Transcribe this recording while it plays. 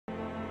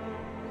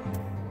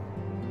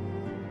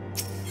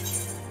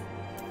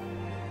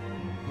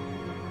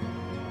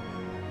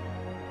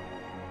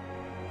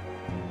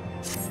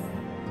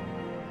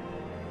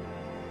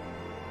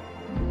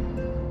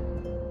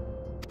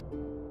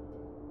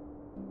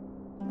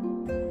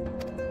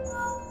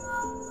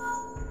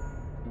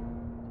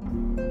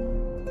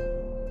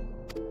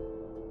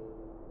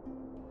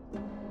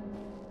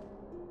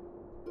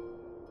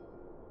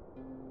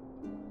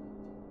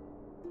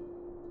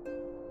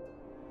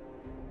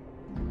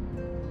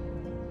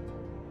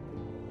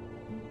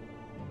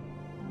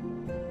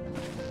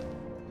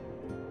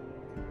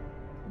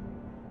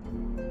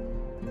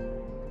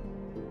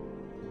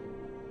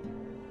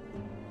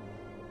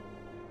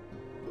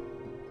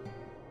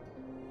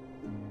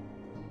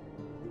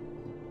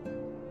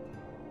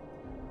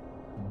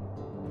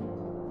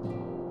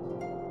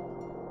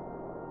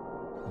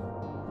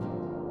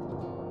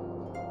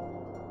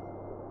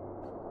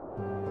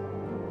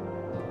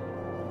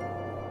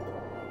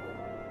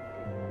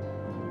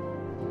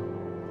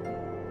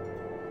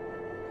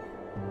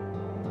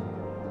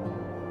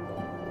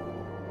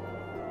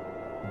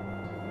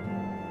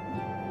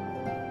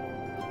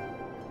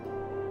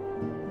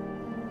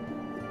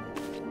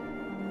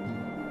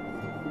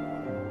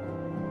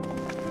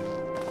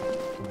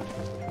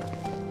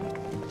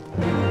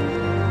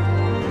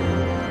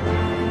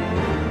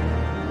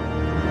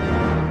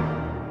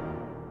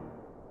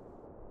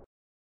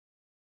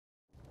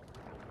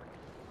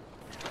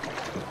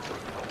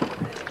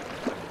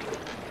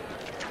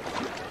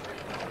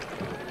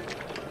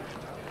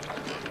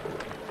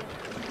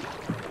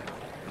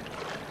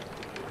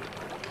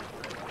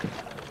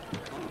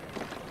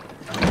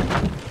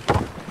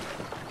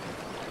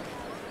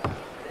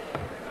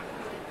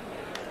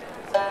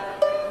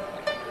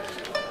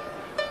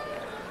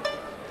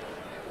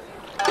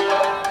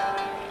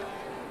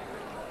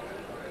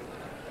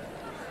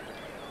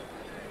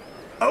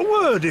A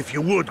word, if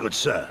you would, good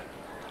sir.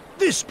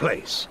 This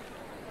place,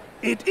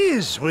 it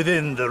is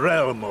within the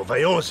realm of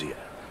Eorzea.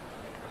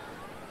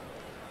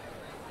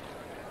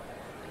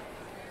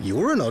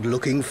 You're an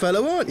odd-looking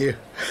fellow, aren't you?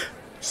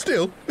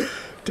 Still,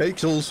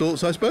 takes all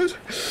sorts, I suppose.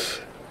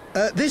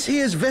 This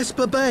here's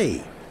Vesper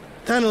Bay.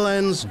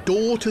 Thanalan's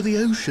door to the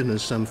ocean,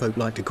 as some folk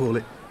like to call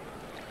it.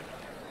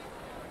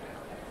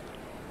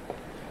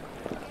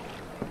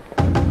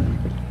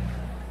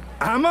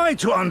 Am I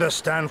to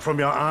understand from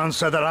your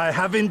answer that I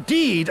have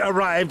indeed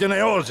arrived in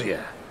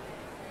Eorzea?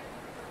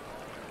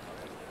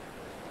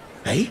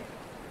 Eh?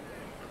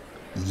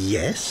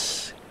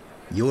 Yes,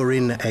 you're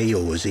in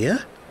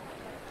Eorzea.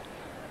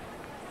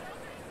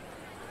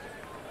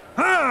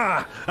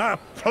 Ah! A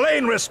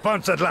plain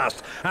response at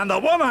last, and the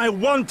one I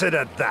wanted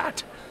at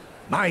that.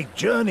 My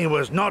journey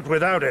was not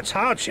without its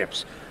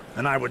hardships,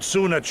 and I would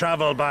sooner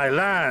travel by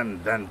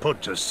land than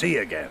put to sea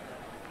again.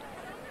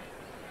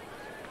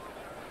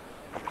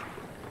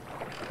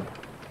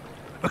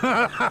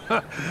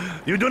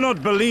 You do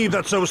not believe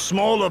that so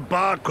small a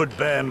bark could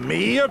bear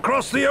me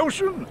across the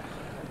ocean?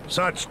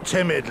 Such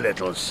timid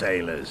little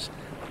sailors.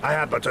 I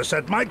had but to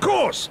set my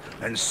course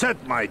and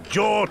set my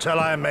jaw till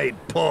I made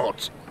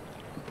port.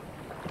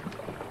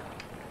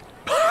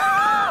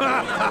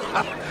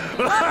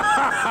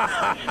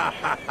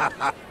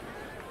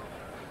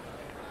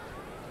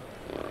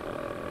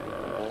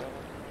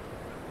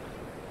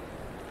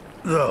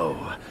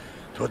 Though,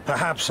 'twould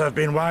perhaps have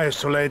been wise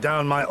to lay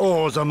down my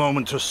oars a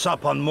moment to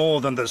sup on more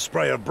than the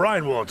spray of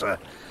brine water.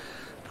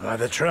 By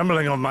the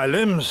trembling of my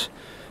limbs,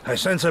 I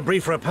sense a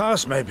brief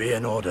repast may be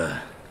in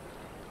order.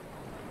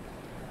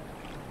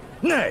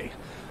 Nay,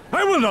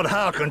 I will not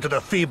hearken to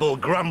the feeble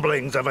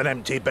grumblings of an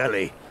empty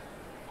belly.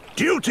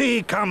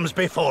 Duty comes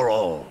before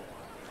all.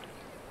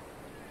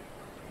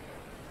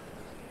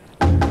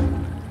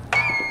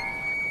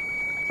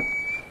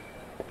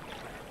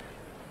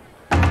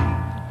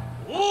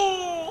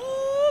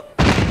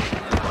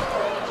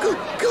 Good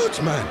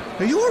God, man.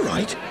 Are you all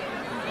right?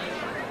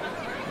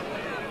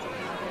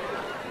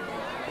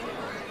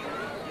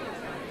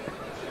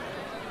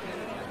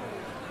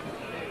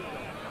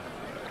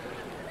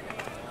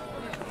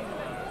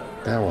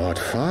 Thou art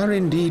far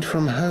indeed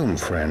from home,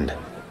 friend.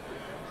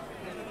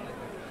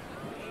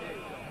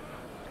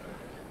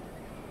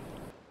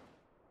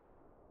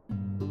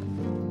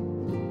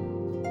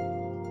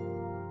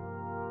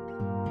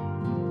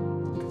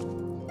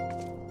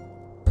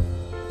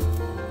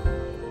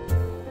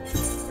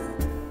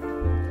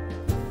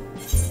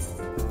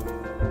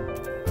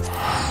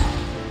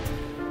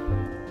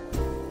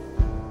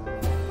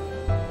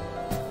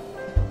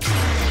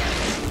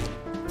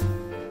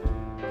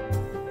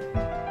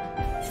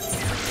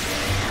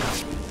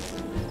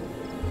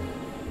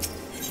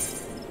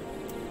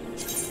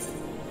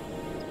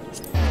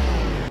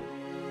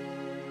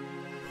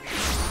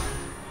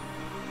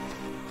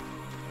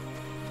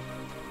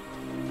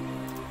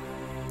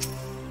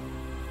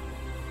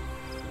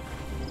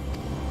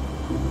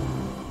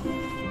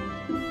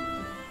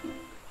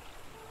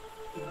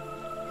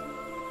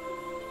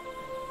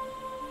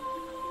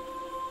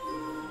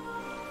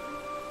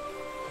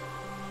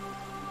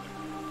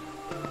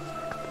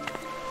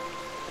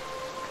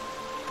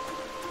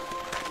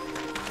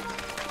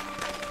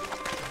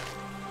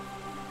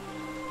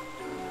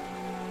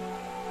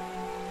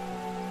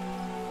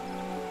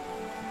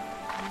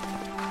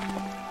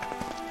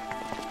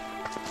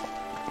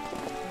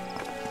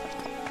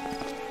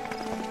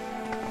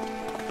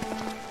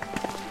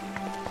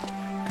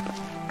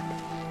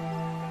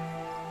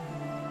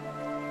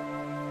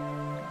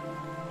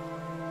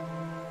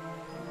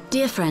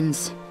 Dear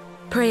friends,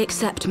 pray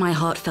accept my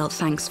heartfelt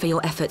thanks for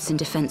your efforts in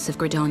defense of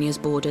Gridania's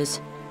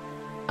borders.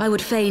 I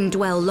would fain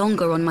dwell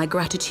longer on my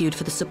gratitude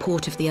for the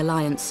support of the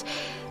Alliance,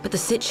 but the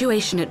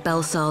situation at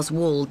Belsar's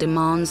Wall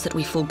demands that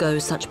we forego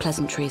such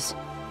pleasantries.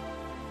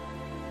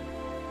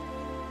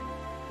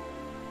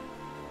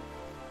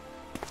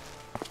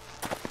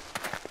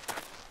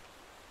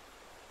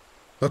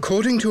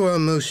 According to our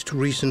most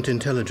recent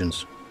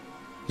intelligence,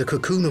 the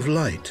cocoon of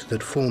light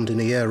that formed in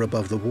the air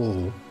above the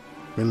wall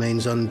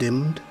remains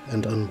undimmed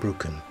and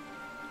unbroken.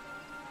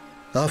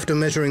 After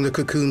measuring the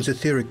cocoon's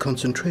etheric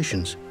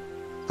concentrations,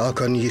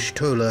 Archon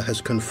Y'shtola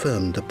has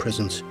confirmed the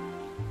presence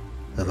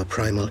of a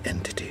primal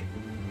entity.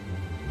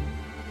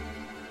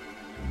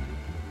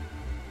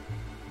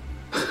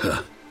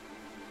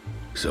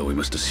 So we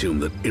must assume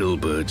that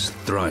Ilbert's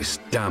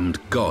thrice-damned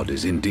god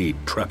is indeed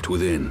trapped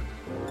within.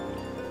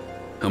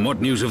 And what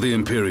news of the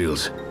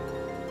Imperials?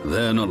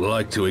 They're not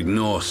like to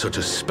ignore such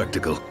a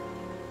spectacle.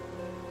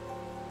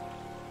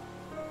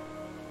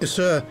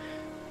 Sir,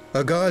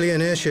 a Garlean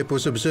airship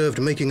was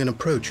observed making an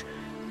approach,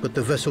 but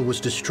the vessel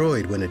was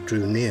destroyed when it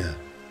drew near.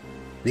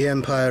 The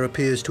Empire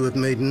appears to have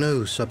made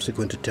no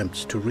subsequent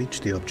attempts to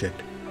reach the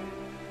object.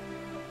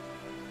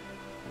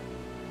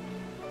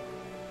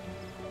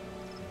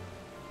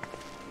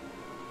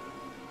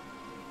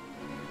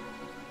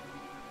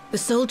 The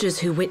soldiers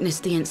who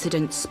witnessed the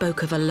incident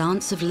spoke of a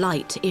lance of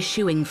light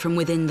issuing from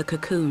within the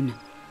cocoon.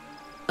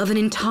 of an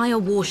entire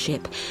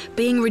warship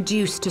being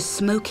reduced to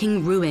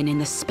smoking ruin in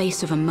the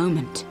space of a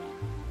moment.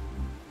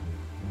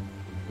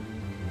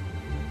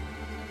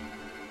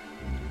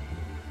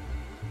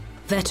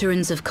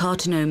 Veterans of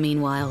Cartano,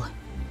 meanwhile,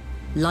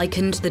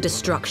 likened the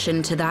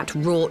destruction to that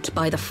wrought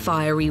by the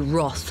fiery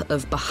wrath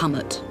of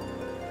Bahamut.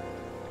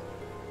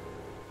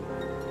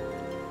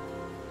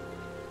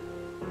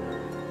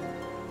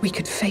 We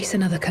could face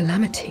another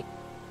calamity.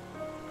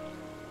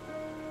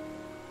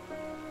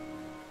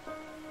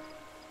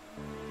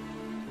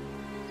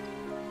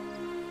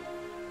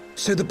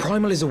 So the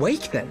Primal is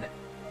awake then?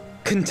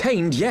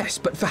 Contained, yes,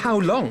 but for how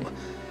long?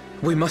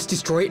 We must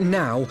destroy it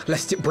now,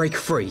 lest it break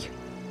free.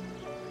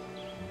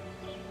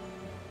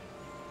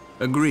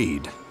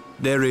 Agreed.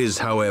 There is,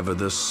 however,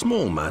 the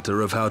small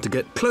matter of how to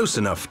get close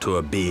enough to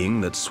a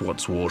being that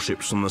swats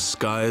warships from the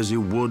sky as you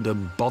would a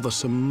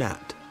bothersome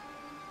gnat.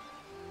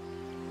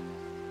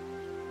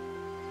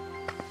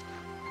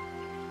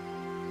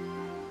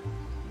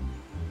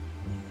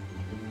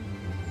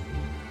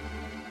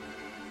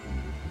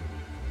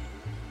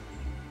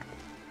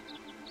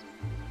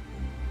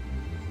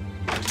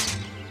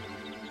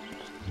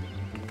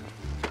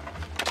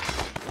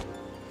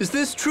 Is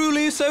this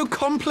truly so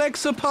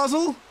complex a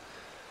puzzle?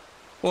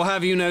 Or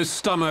have you no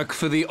stomach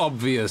for the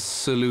obvious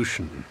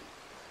solution?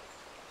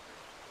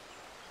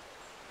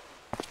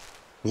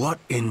 What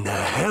in the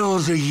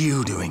hells are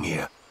you doing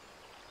here?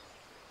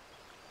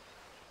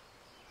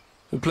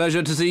 A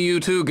pleasure to see you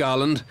too,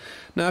 Garland.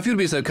 Now, if you'd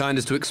be so kind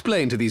as to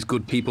explain to these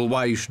good people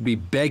why you should be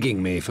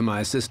begging me for my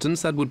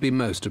assistance, that would be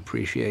most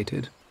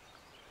appreciated.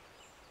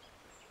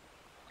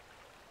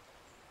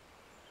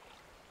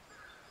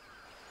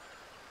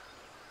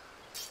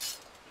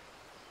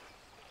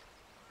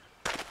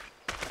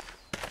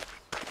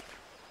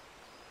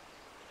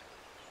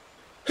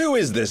 Who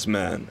is this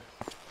man?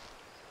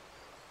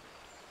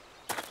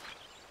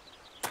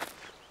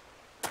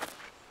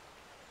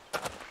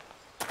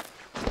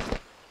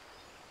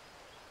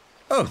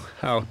 Oh,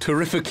 how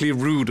terrifically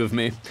rude of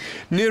me.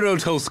 Nero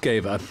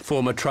Tolskeva,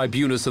 former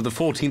tribunus of the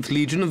 14th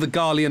Legion of the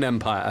Garlean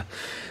Empire.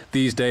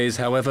 These days,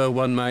 however,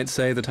 one might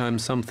say that I'm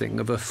something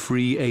of a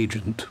free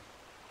agent.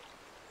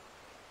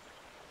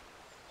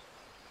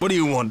 What do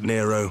you want,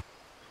 Nero?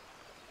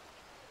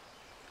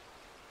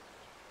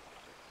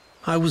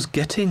 I was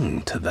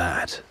getting to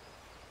that.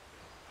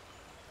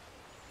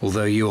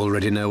 Although you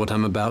already know what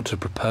I'm about to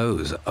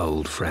propose,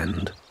 old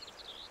friend.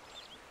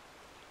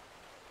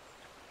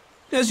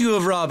 As you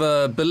have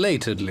rather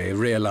belatedly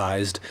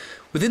realized,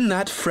 within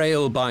that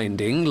frail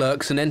binding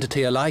lurks an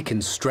entity alike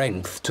in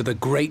strength to the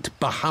great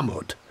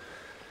Bahamut,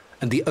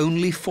 and the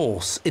only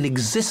force in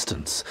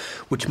existence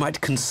which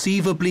might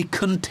conceivably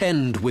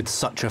contend with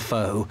such a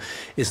foe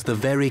is the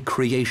very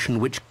creation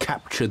which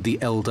captured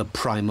the Elder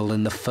Primal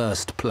in the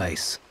first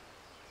place.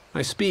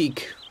 I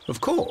speak,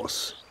 of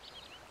course,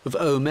 of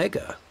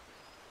Omega.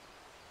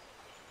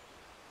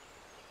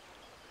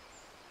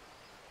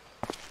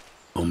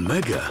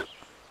 Omega?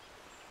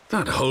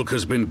 That hulk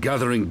has been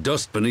gathering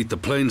dust beneath the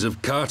plains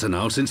of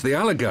Cartano since the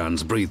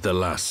Allagans breathed their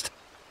last.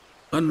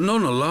 And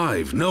none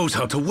alive knows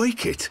how to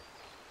wake it.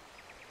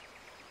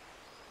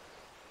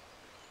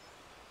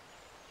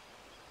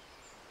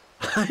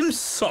 I'm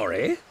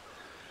sorry?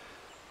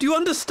 Do you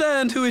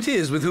understand who it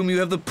is with whom you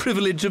have the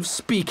privilege of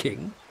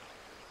speaking?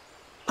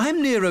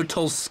 I'm Nero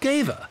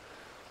Tolskeva,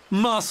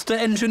 Master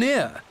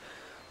Engineer,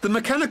 the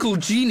mechanical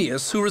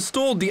genius who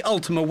restored the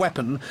Ultima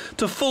weapon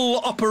to full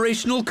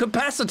operational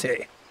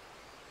capacity.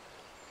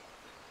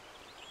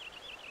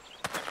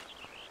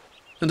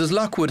 And as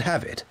luck would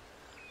have it,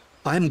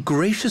 I am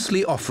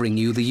graciously offering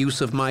you the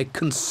use of my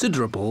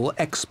considerable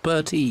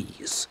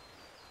expertise.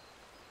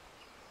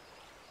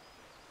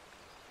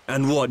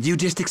 And what, you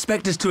just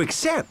expect us to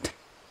accept?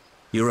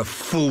 You're a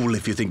fool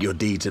if you think your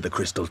deeds at the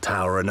Crystal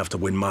Tower are enough to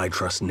win my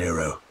trust,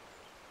 Nero.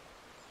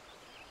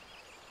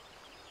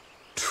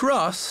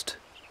 Trust?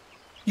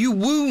 You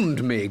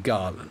wound me,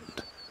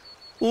 Garland.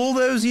 All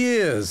those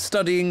years,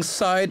 studying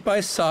side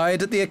by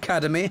side at the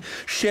Academy,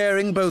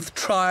 sharing both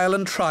trial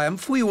and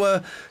triumph, we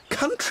were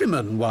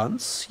countrymen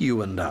once,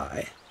 you and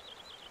I.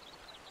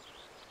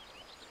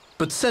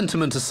 But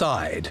sentiment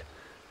aside,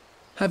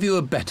 have you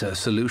a better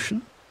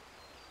solution?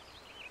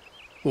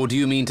 Or do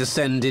you mean to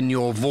send in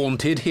your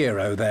vaunted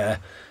hero there,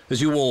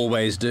 as you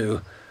always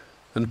do,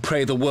 and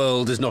pray the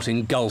world is not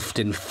engulfed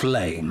in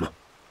flame?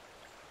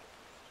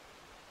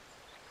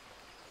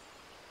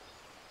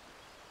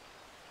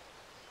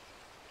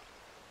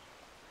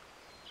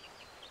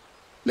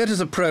 Let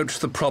us approach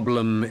the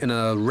problem in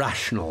a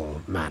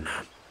rational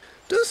manner.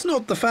 Does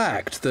not the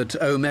fact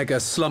that Omega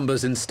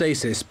slumbers in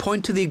stasis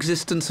point to the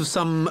existence of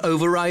some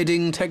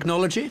overriding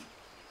technology?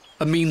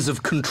 A means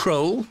of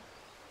control?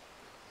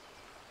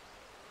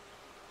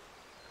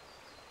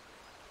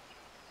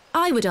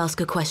 I would ask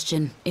a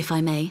question, if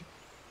I may.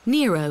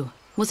 Nero,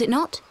 was it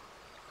not?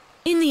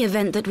 In the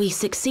event that we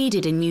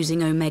succeeded in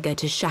using Omega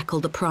to shackle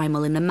the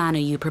Primal in the manner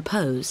you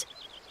propose,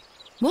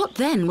 what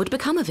then would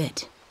become of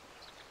it?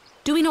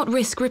 Do we not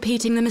risk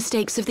repeating the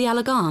mistakes of the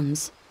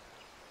Allagans?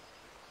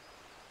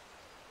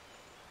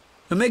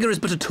 Omega is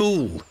but a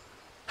tool.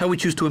 How we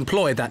choose to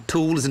employ that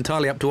tool is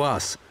entirely up to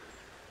us.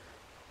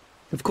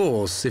 Of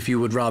course, if you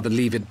would rather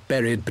leave it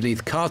buried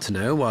beneath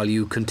Cartano while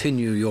you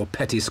continue your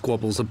petty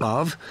squabbles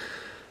above,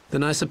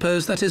 then I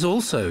suppose that is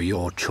also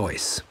your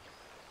choice.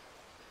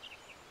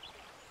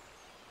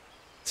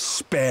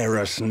 Spare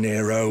us,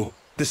 Nero.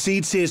 The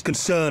Seedseer's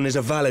concern is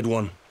a valid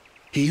one.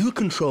 He who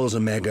controls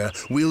Omega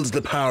wields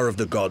the power of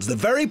the gods, the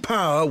very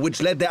power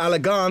which led the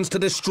Allagans to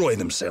destroy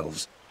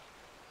themselves.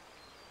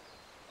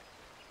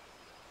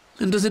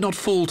 And does it not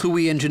fall to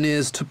we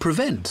engineers to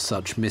prevent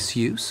such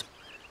misuse?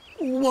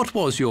 What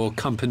was your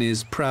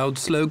company's proud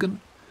slogan?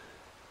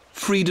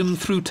 Freedom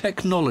through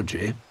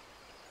technology?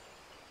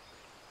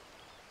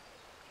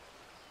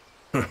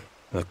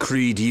 A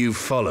creed you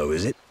follow,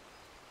 is it?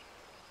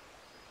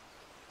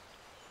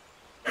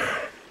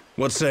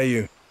 What say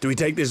you? Do we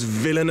take this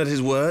villain at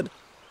his word?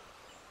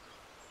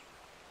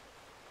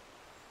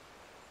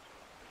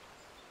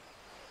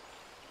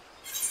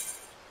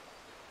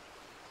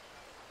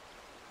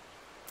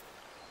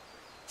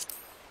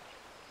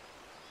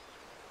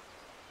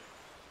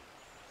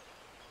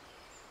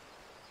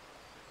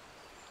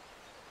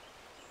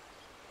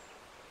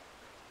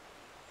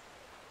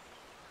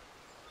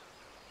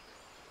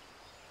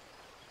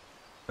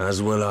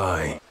 As will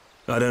I.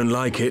 I don't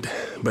like it,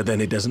 but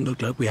then it doesn't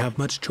look like we have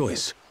much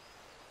choice.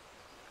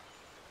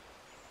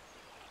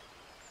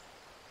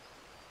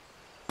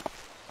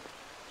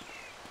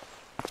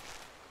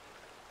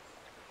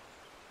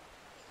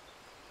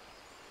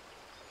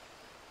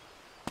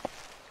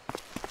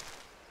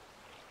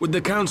 Would the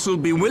Council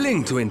be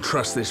willing to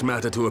entrust this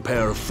matter to a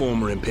pair of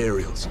former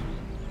Imperials?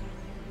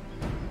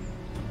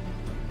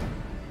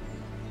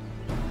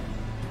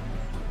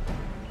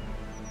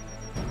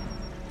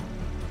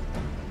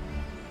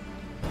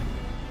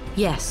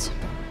 Yes.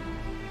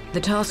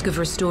 The task of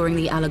restoring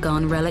the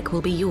Allagan relic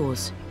will be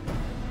yours.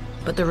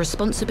 But the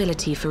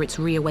responsibility for its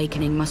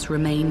reawakening must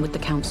remain with the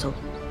Council.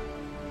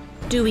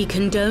 Do we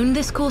condone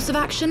this course of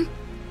action?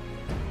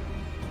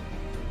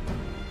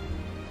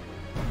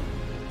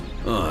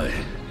 Aye.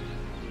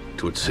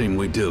 'Twould seem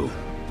we do.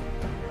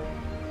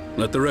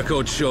 Let the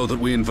record show that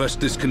we invest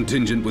this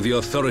contingent with the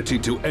authority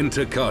to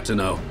enter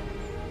Cartano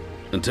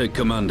and take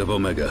command of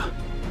Omega.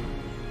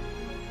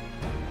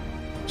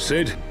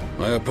 Cid,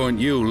 I appoint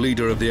you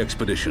leader of the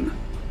expedition.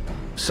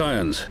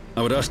 Scions,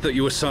 I would ask that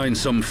you assign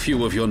some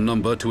few of your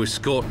number to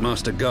escort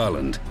Master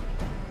Garland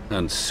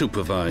and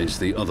supervise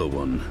the other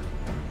one.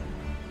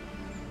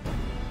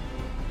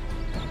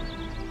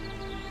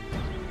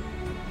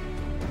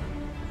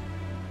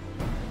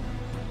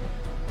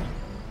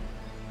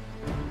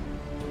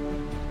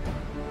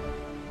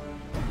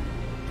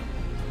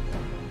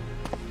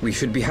 We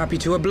should be happy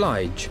to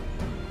oblige.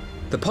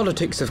 The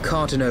politics of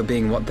Cartano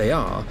being what they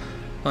are,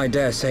 I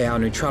dare say our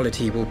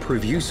neutrality will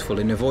prove useful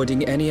in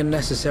avoiding any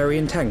unnecessary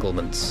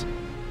entanglements.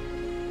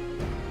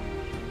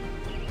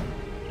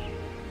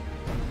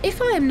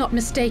 If I am not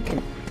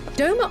mistaken,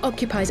 Doma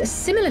occupies a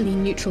similarly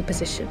neutral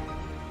position.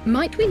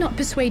 Might we not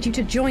persuade you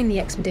to join the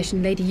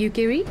expedition, Lady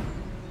Yugiri?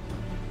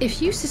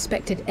 If you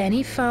suspected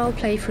any foul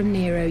play from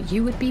Nero,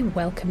 you would be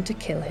welcome to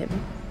kill him.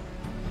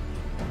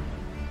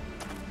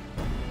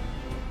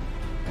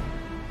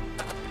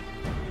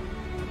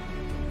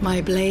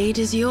 My blade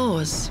is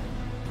yours.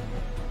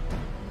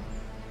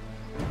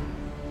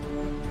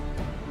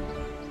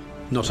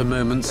 Not a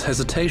moment's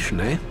hesitation,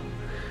 eh?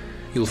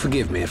 You'll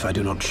forgive me if I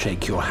do not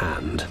shake your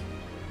hand.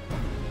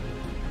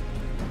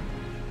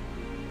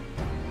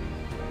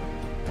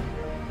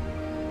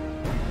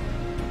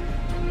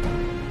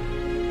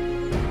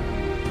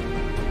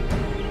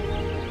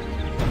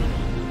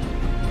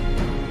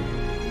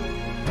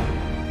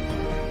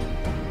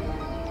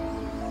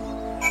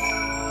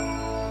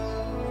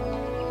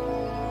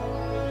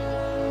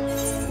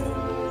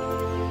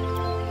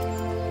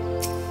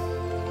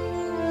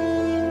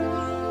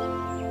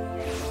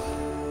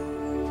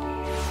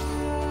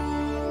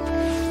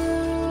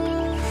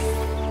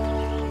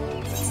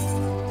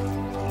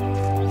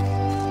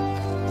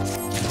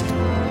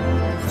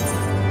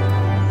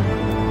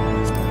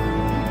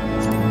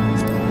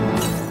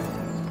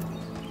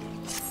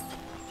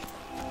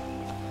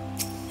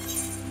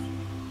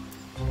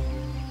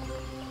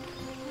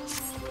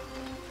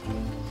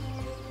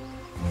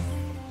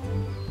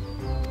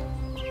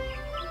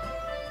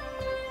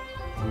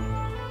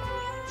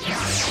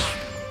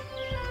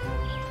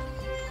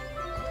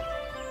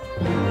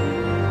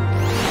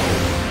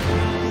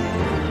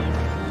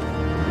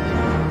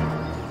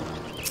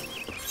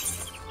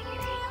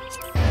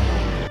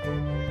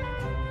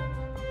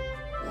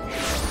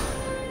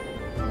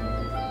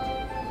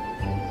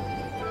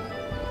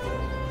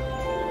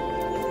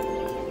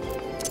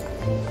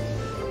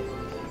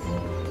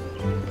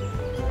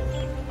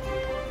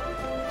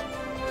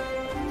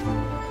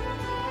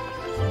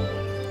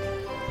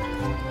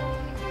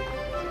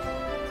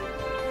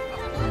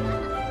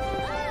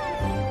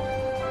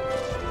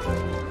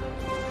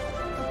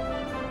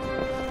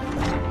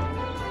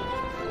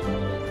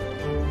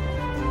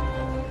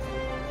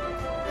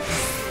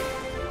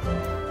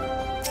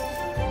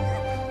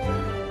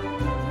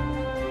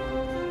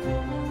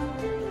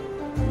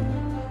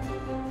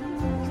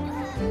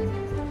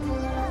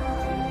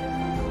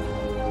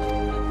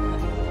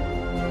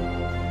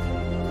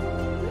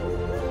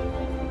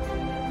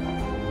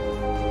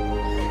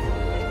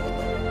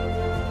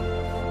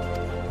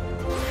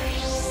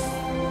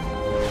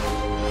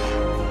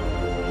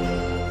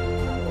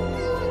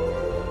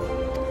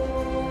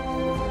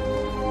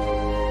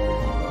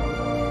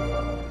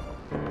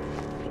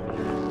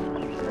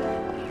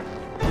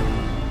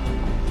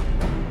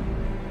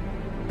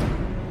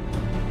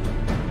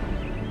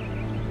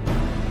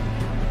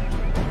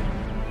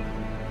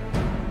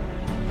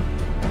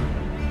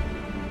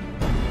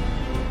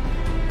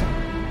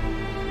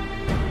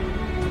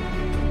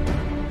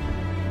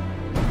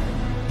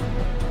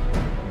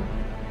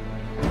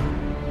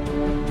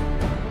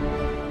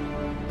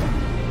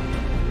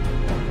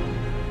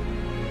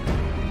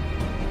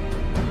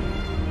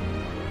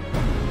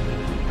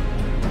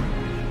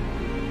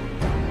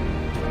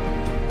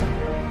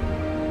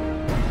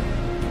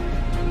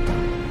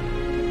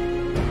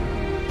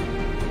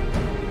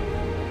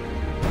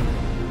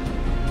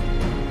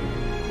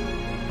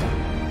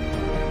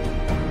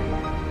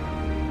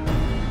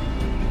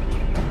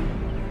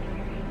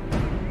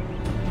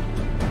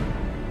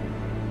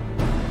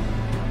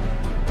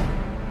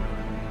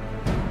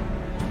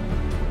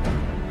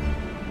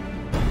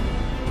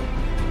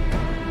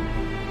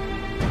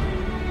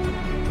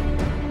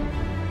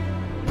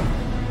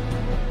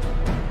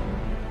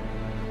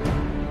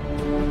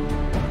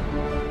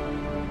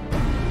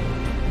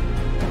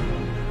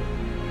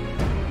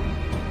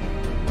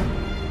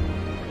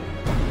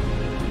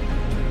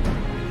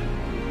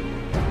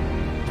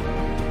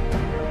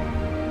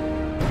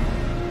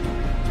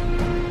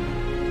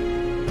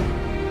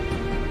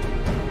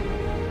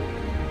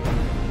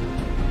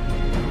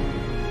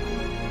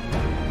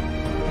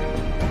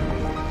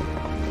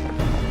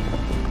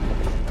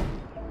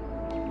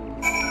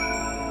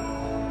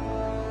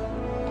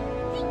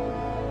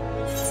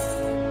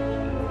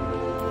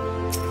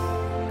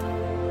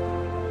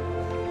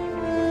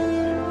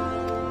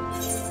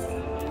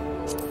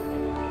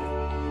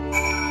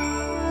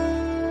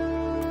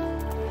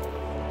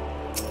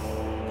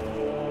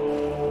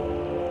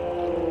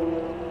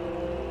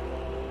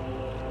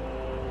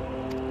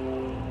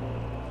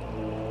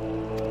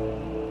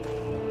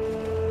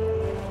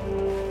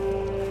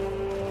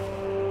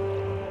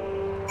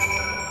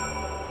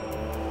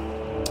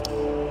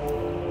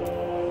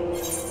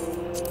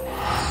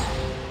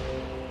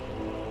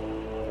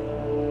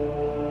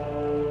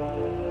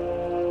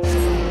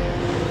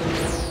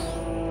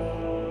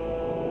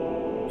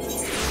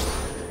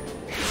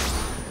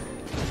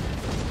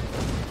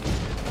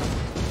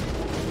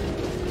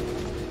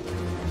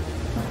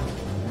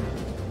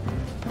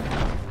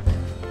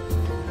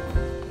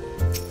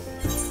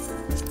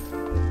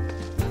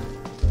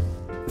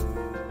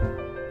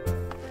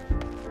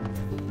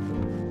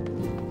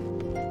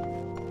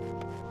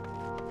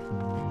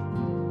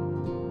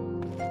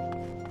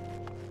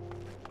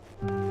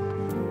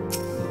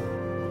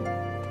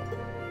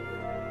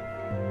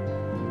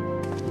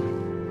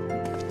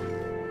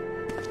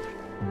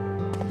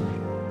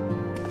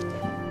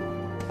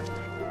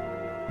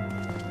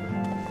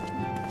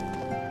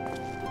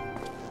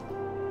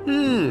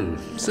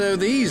 So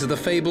these are the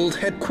fabled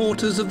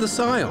headquarters of the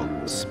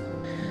Scions.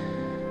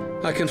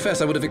 I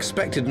confess I would have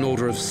expected an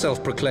order of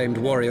self-proclaimed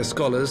warrior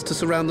scholars to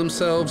surround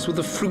themselves with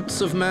the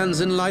fruits of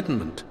man's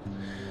enlightenment.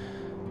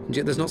 And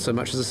yet there's not so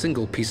much as a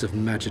single piece of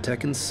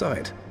magitech in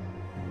sight.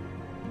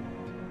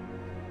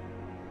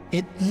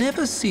 It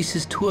never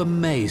ceases to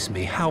amaze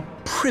me how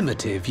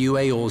primitive you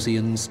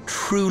Eorzeans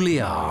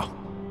truly are.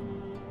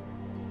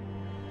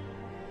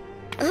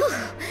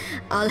 Oh,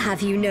 I'll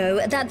have you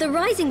know that the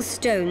Rising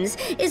Stones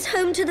is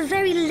home to the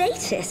very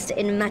latest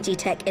in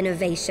magitech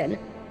innovation.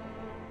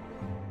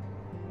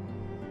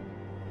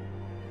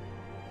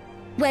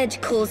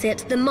 Wedge calls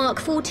it the Mark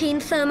 14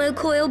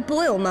 Thermocoil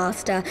Boil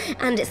Master,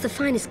 and it's the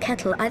finest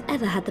kettle I've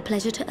ever had the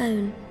pleasure to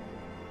own.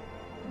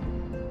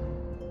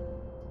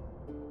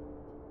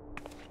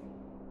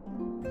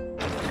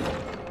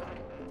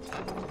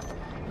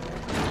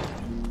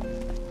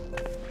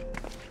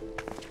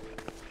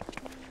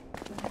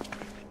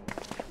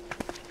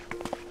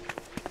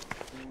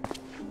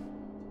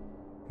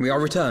 We are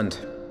returned.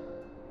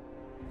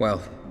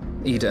 Well,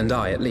 Ida and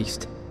I, at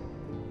least.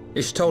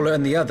 Ishtola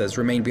and the others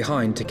remain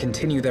behind to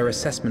continue their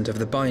assessment of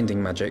the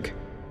binding magic.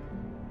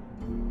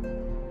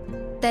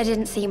 There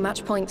didn't seem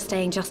much point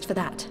staying just for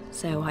that,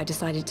 so I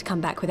decided to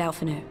come back with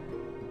Alphino.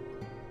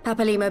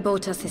 Papalimo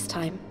bought us this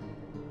time.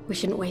 We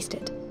shouldn't waste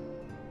it.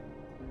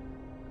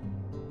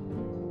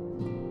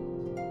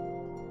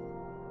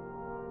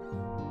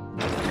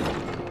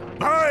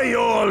 By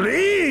your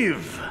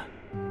leave!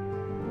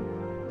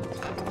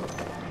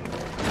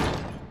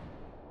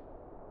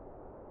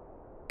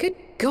 Good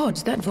God,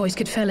 that voice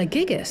could fell a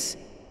gigas.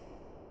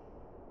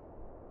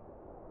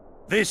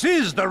 This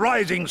is the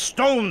Rising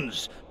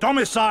Stones,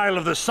 domicile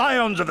of the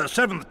Scions of the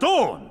Seventh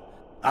Dawn.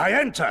 I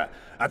enter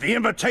at the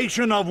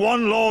invitation of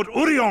one Lord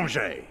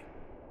Urianger.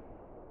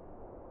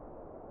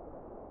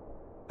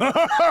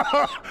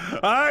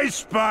 I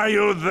spy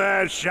you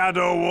there,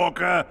 Shadow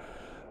Walker.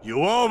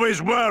 You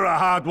always were a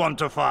hard one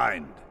to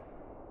find.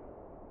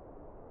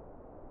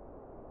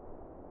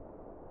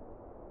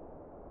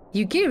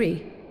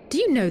 Yugiri, do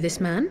you know this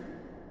man?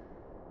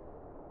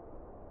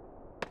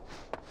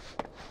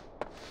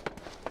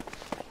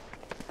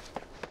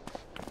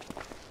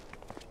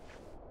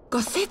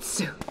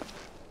 Gosetsu!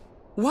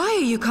 Why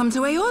are you come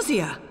to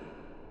Eorzea?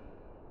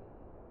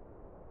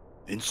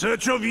 In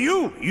search of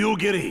you,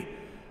 Yugiri.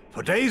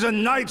 For days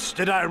and nights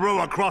did I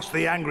row across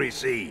the angry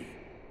sea.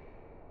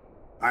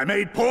 I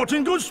made port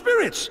in good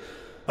spirits,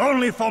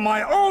 only for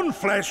my own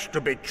flesh to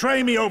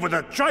betray me over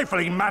the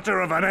trifling matter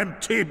of an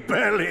empty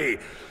belly.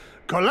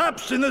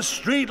 Collapsed in the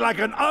street like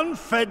an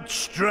unfed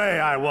stray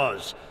I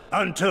was,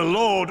 until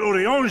Lord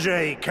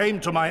Urianger came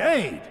to my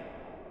aid.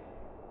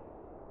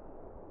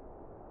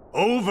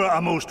 Over a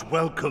most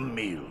welcome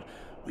meal,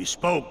 we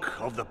spoke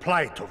of the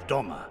plight of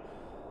Doma,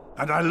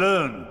 and I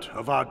learned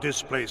of our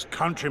displaced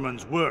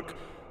countrymen's work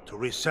to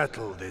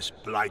resettle this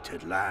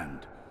blighted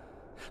land.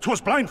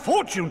 'Twas blind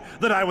fortune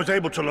that I was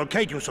able to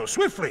locate you so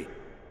swiftly.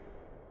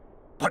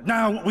 But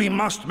now we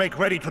must make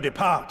ready to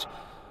depart.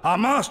 Our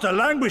master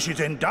languishes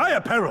in dire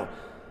peril,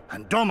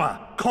 and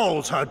Doma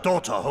calls her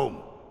daughter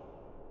home.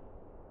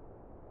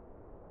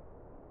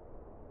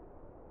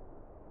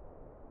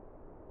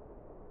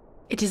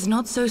 It is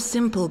not so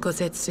simple,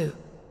 Gosetsu.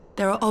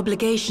 There are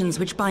obligations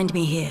which bind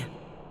me here.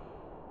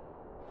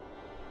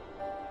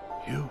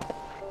 You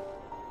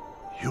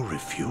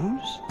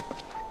refuse?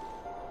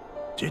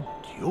 Did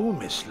you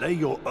mislay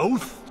your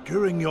oath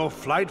during your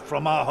flight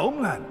from our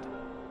homeland?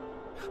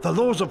 The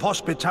laws of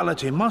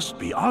hospitality must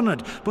be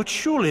honored, but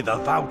surely the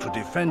vow to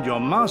defend your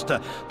master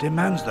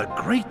demands the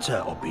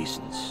Greater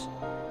Obeisance.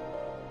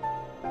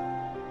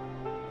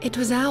 It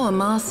was our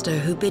master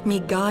who bid me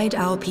guide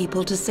our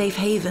people to safe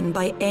haven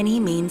by any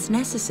means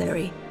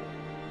necessary.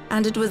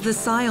 And it was the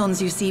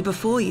Scions you see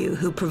before you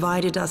who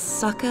provided us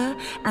succor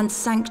and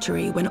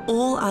sanctuary when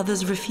all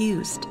others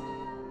refused.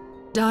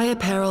 Dire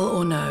peril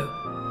or no,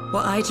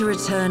 were I to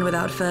return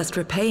without first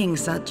repaying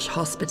such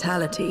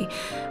hospitality,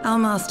 our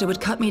master would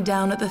cut me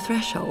down at the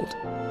threshold.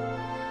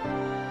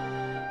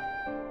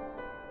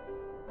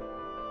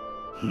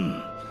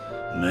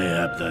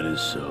 Mayhap that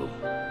is so.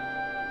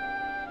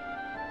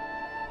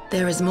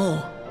 There is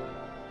more.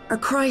 A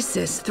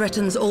crisis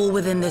threatens all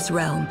within this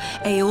realm,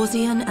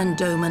 Eorzean and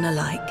Doman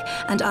alike,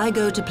 and I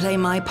go to play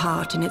my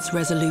part in its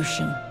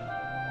resolution.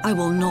 I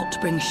will not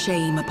bring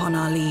shame upon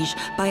our liege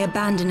by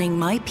abandoning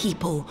my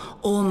people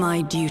or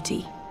my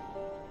duty.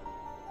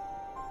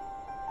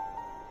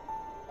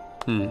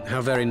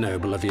 How very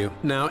noble of you.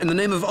 Now, in the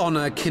name of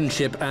honor,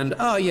 kinship, and,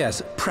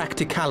 yes,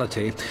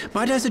 practicality,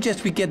 might I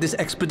suggest we get this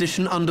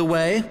expedition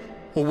underway?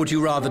 Or would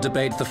you rather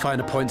debate the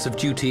finer points of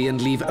duty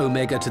and leave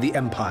Omega to the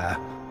Empire?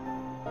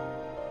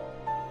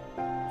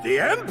 The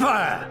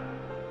Empire?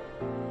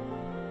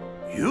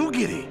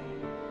 Yugiri,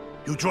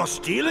 you draw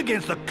steel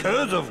against the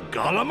curse of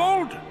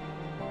Garlemald?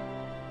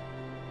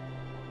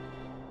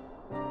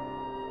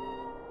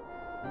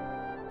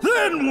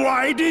 Then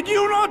why did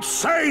you not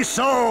say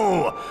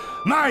so?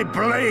 My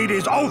blade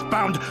is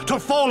oath-bound to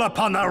fall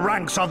upon the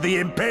ranks of the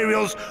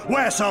Imperials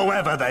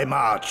wheresoever they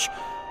march.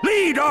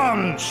 Lead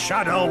on,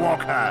 Shadow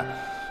Walker,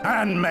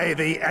 and may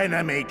the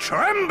enemy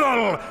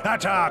tremble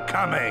at our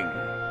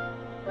coming!